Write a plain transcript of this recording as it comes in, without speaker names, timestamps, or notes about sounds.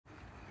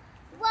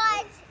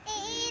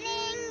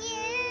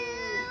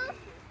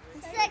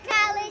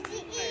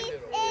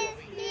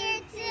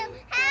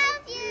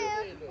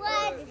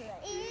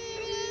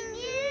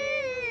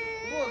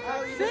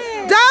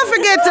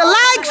forget to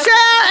like,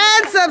 share,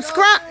 and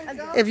subscribe.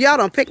 If y'all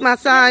don't pick my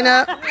sign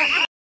up.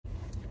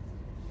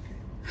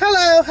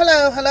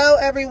 Hello,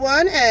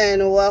 everyone,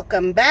 and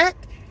welcome back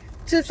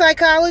to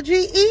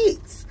Psychology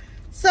Eats.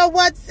 So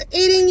what's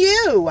eating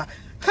you?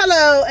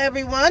 Hello,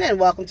 everyone, and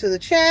welcome to the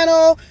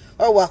channel,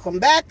 or welcome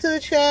back to the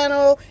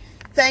channel.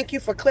 Thank you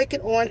for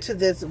clicking on to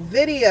this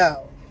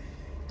video.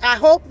 I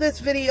hope this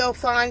video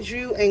finds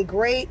you in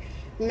great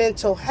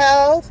mental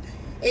health.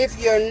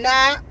 If you're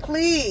not,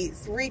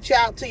 please reach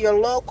out to your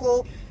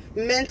local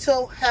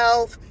mental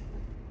health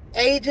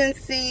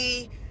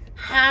agency,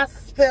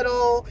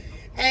 hospital,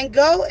 and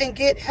go and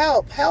get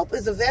help. Help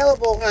is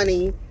available,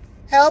 honey.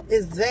 Help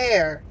is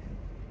there.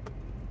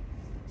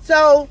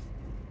 So,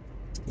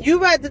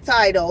 you read the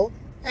title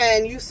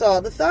and you saw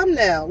the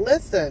thumbnail.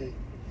 Listen,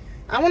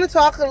 I want to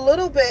talk a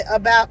little bit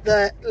about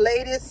the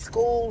latest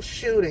school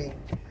shooting.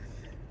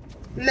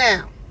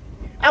 Now,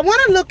 I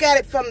want to look at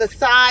it from the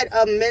side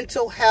of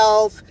mental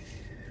health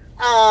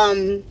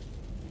of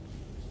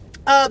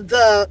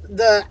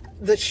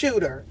the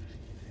shooter.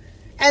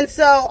 And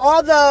so,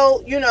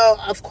 although, you know,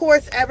 of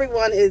course,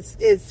 everyone is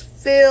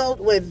filled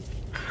with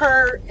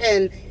hurt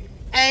and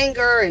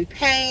anger and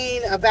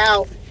pain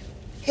about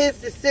his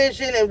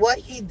decision and what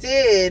he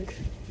did,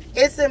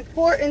 it's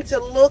important to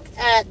look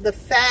at the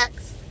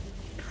facts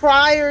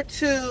prior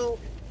to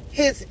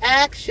his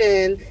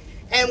action,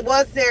 and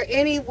was there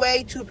any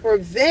way to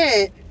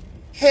prevent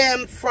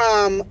him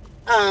from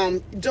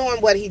doing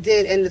what he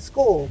did in the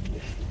school?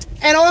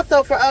 And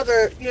also for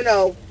other, you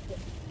know,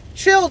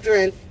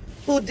 children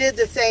who did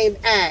the same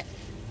act.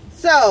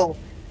 So,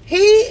 he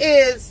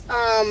is,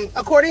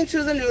 according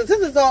to the news,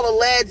 this is all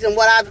alleged and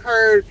what I've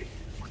heard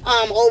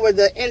over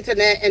the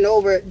internet and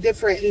over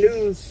different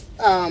news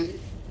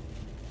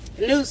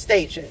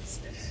stations.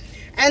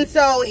 And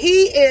so,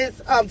 he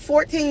is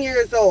 14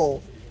 years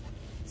old.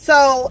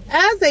 So,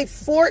 as a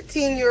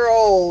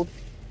 14-year-old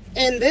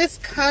in this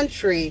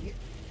country,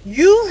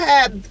 you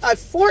have a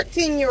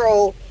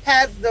 14-year-old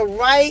has the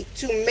right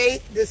to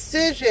make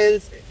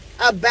decisions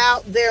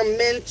about their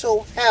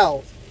mental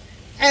health.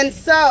 And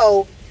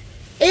so,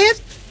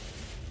 if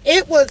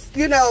it was,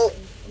 you know,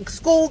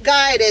 school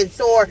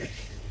guidance or,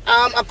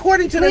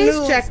 according to the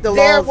news, check the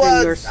there laws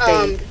in your was,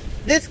 state.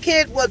 this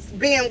kid was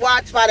being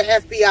watched by the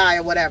FBI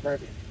or whatever,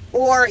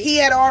 or he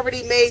had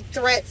already made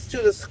threats to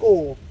the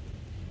school.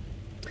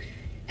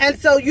 And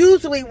so,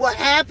 usually what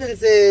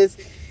happens is,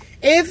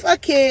 if a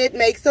kid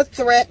makes a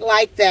threat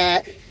like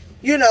that,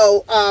 you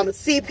know,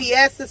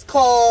 CPS is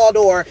called,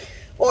 or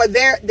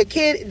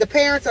the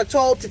parents are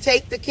told to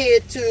take the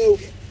kid to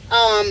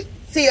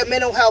see a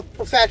mental health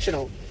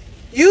professional.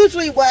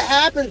 Usually what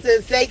happens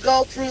is they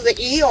go through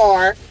the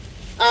ER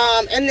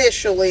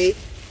initially,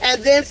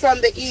 and then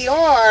from the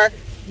ER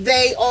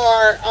they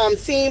are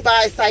seen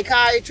by a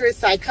psychiatrist,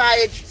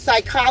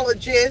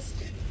 psychologist,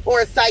 or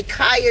a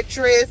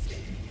psychiatrist,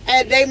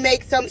 and they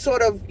make some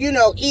sort of, you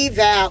know,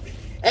 eval,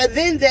 and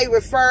then they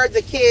refer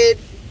the kid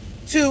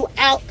to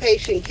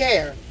outpatient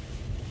care.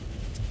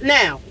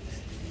 Now,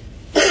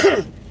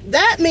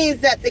 that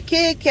means that the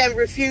kid can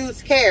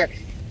refuse care.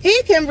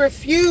 He can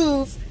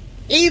refuse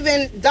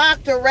even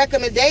doctor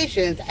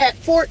recommendations. At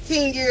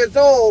 14 years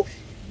old,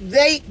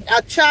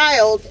 a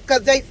child,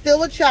 because they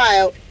still a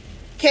child,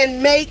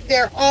 can make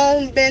their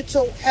own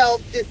mental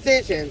health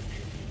decisions.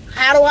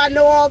 How do I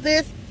know all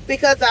this?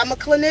 Because I'm a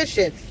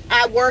clinician.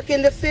 I work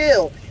in the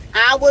field.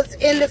 I was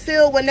in the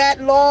field when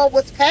that law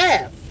was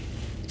passed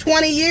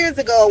 20 years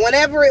ago,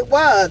 whenever it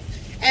was.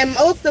 And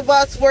most of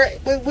us were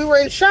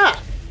in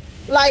shock.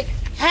 Like,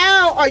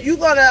 how are you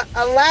going to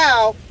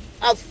allow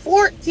a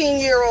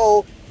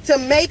 14-year-old to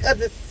make a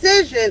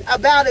decision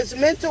about his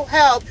mental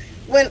health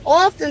when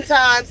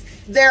oftentimes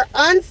they're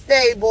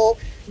unstable,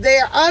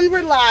 they're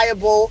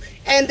unreliable,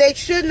 and they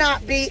should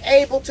not be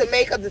able to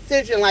make a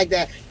decision like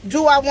that?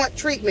 Do I want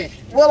treatment?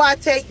 Will I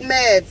take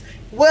meds?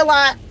 Will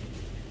I,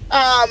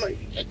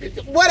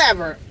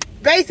 whatever,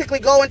 basically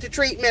go into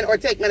treatment or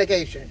take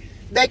medication?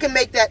 They can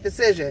make that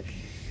decision.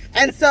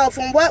 And so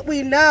from what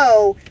we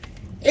know,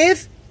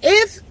 if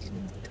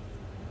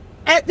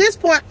at this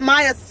point,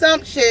 my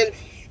assumption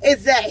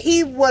is that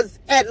he was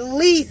at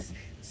least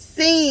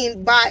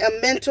seen by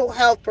a mental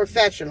health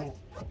professional.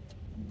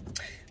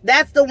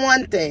 That's the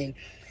one thing.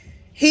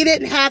 He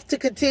didn't have to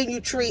continue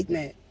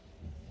treatment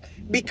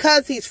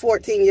because he's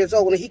 14 years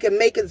old and he can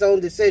make his own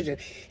decision.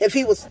 If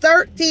he was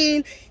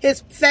 13,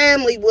 his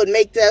family would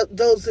make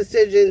those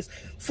decisions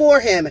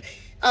for him.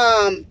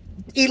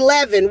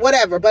 11,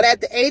 whatever. But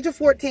at the age of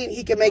 14,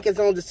 he can make his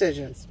own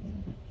decisions.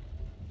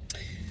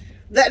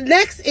 The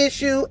next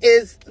issue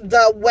is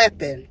the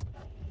weapon.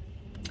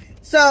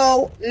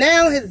 So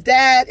now his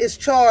dad is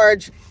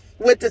charged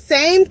with the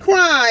same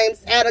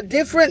crimes at a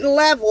different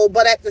level,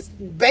 but at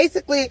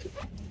basically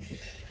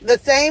the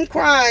same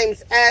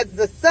crimes as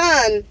the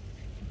son,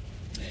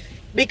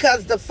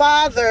 because the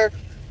father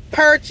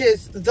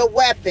purchased the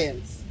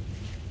weapons.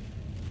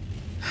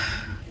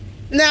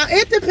 Now,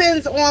 it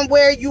depends on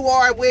where you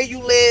are, where you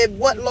live,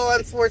 what law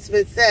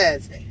enforcement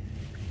says.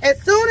 As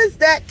soon as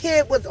that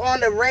kid was on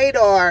the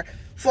radar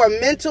for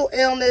mental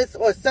illness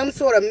or some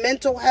sort of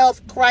mental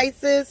health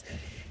crisis,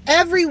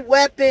 every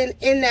weapon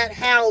in that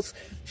house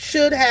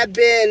should have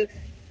been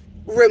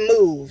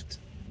removed.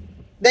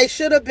 They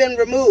should have been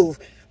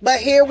removed. But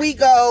here we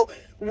go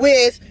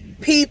with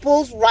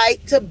people's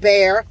right to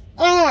bear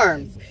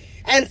arms.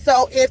 And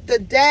so if the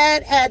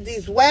dad had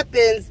these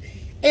weapons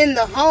in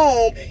the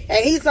home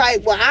and he's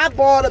like, well, I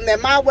bought them, they're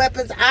my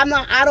weapons,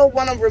 I don't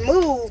want them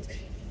removed,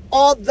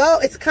 although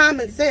it's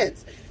common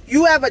sense.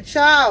 You have a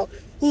child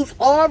who's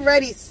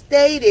already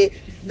stated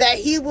that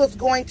he was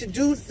going to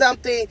do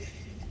something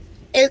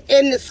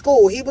in the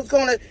school. He was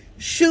going to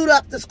shoot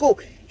up the school.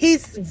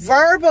 He's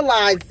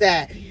verbalized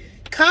that.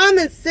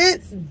 Common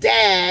sense,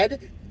 Dad,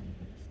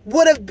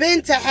 would have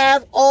been to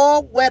have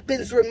all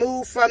weapons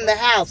removed from the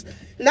house.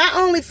 Not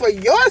only for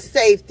your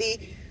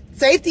safety,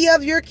 safety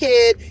of your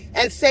kid,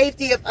 and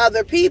safety of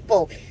other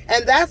people.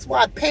 And that's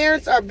why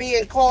parents are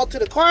being called to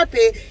the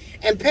carpet,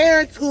 and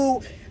parents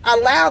who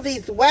allow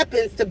these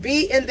weapons to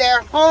be in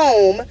their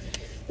home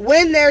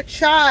when their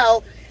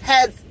child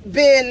has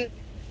been,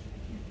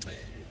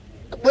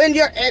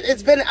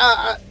 it's been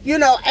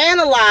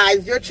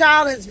analyzed, your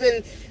child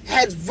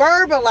has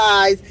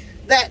verbalized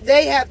that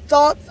they have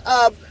thoughts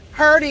of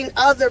hurting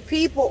other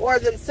people or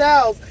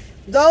themselves.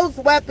 Those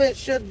weapons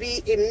should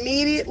be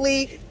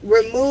immediately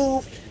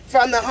removed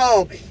from the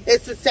home.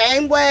 It's the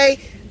same way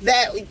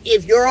that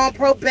if you're on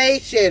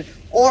probation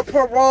or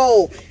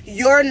parole,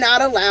 you're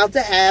not allowed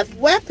to have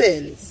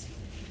weapons.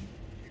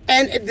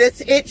 And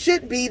it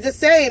should be the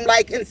same.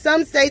 Like in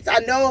some states, I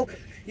know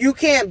you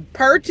can't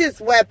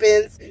purchase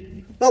weapons,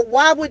 but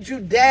why would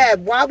you,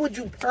 Dad? Why would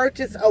you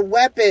purchase a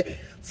weapon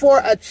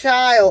for a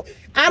child?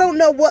 I don't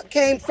know what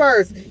came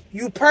first.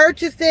 You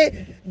purchased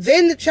it,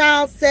 then the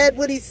child said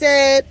what he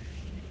said.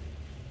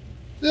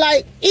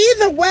 Like,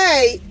 either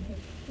way,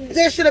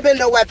 there should have been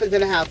no weapons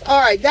in the house.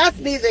 All right, that's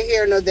neither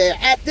here nor there.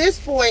 At this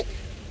point,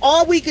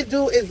 all we can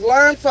do is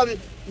learn from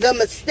the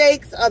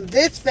mistakes of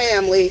this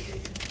family,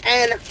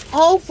 and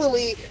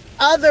hopefully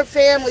other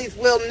families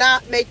will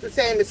not make the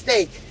same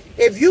mistake.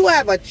 If you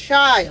have a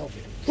child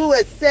who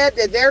has said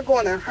that they're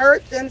going to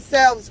hurt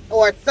themselves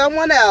or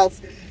someone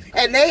else,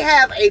 and they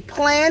have a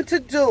plan to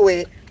do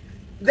it,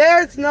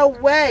 there's no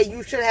way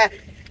you should have.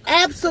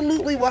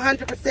 Absolutely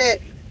 100%,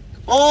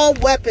 all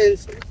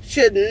weapons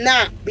should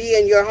not be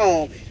in your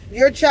home.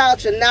 Your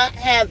child should not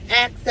have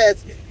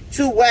access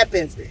to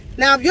weapons.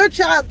 Now, if your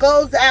child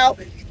goes out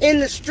in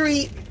the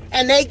street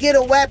and they get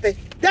a weapon,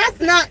 that's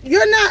not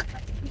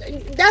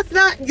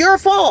your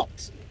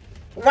fault,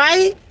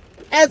 right?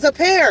 As a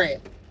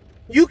parent,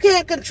 you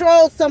can't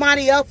control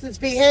somebody else's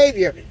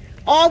behavior.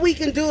 All we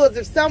can do is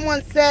if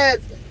someone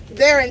says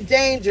they're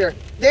endangering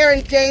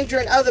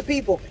other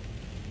people.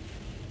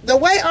 The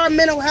way our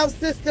mental health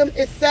system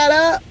is set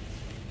up,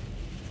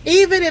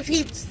 even if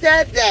he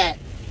said that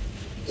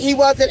he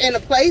wasn't in a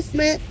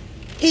placement,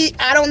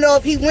 I don't know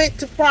if he went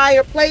to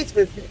prior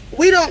placements.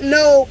 We don't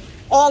know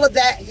all of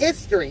that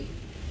history.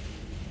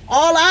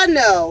 All I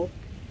know,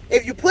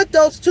 if you put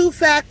those two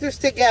factors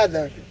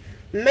together,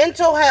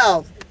 mental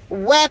health,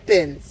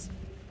 weapons,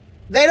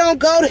 they don't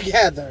go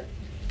together.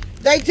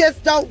 They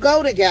just don't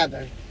go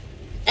together.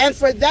 And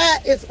for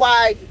that is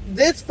why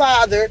this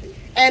father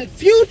and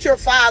future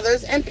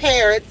fathers and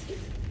parents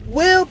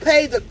will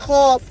pay the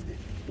cost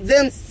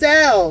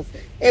themselves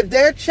if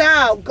their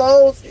child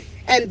goes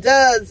and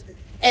does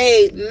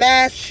a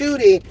mass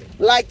shooting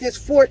like this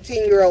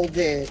 14-year-old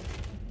did.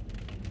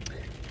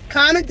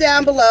 Comment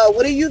down below.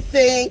 What do you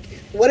think?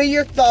 What are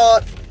your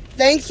thoughts?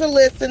 Thanks for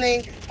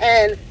listening,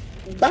 and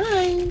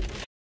bye.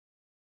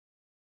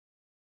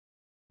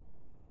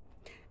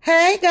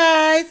 Hey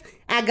guys,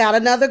 I got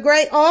another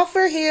great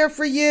offer here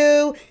for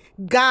you.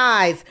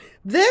 Guys,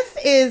 this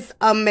is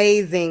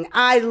amazing.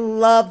 I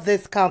love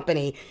this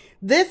company.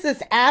 This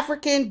is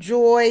African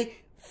Joy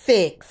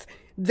Fix.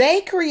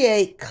 They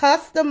create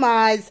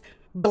customized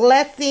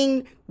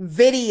blessing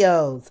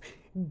videos.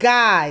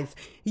 Guys,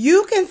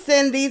 you can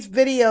send these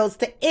videos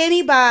to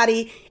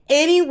anybody,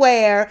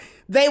 anywhere.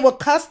 They will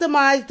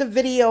customize the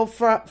video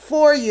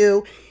for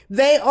you.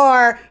 They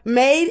are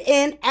made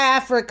in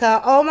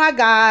Africa. Oh my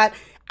God.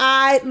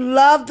 I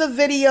love the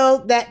video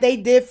that they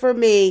did for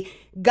me.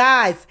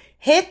 Guys,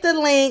 hit the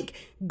link,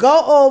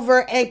 go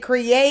over and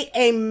create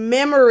a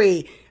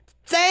memory.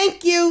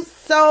 Thank you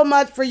so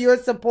much for your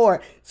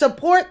support.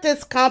 Support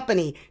this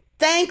company.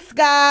 Thanks,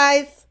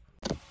 guys.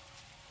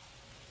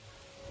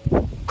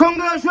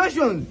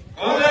 Congratulations.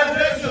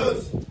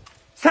 Congratulations.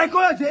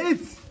 Psychology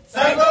is.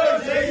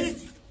 Psychology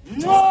is.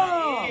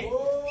 More.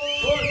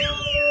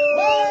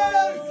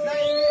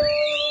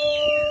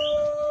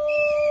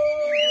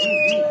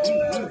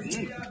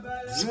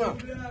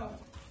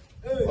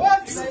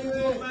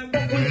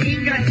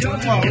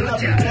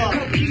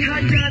 커피 한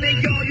잔에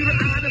여유를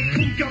아는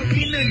품격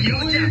있는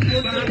여자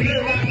마음이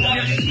먹으면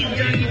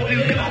심장이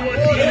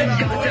뜨거워지는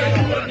여자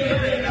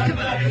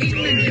있는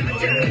여자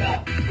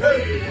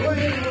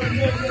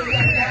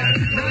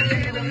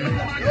낮에는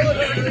너만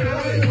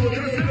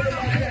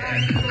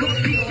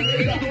커피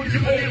식기도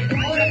전에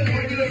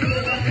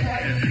완전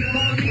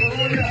마음이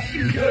오는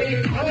심장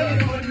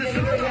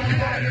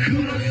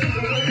그런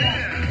서로의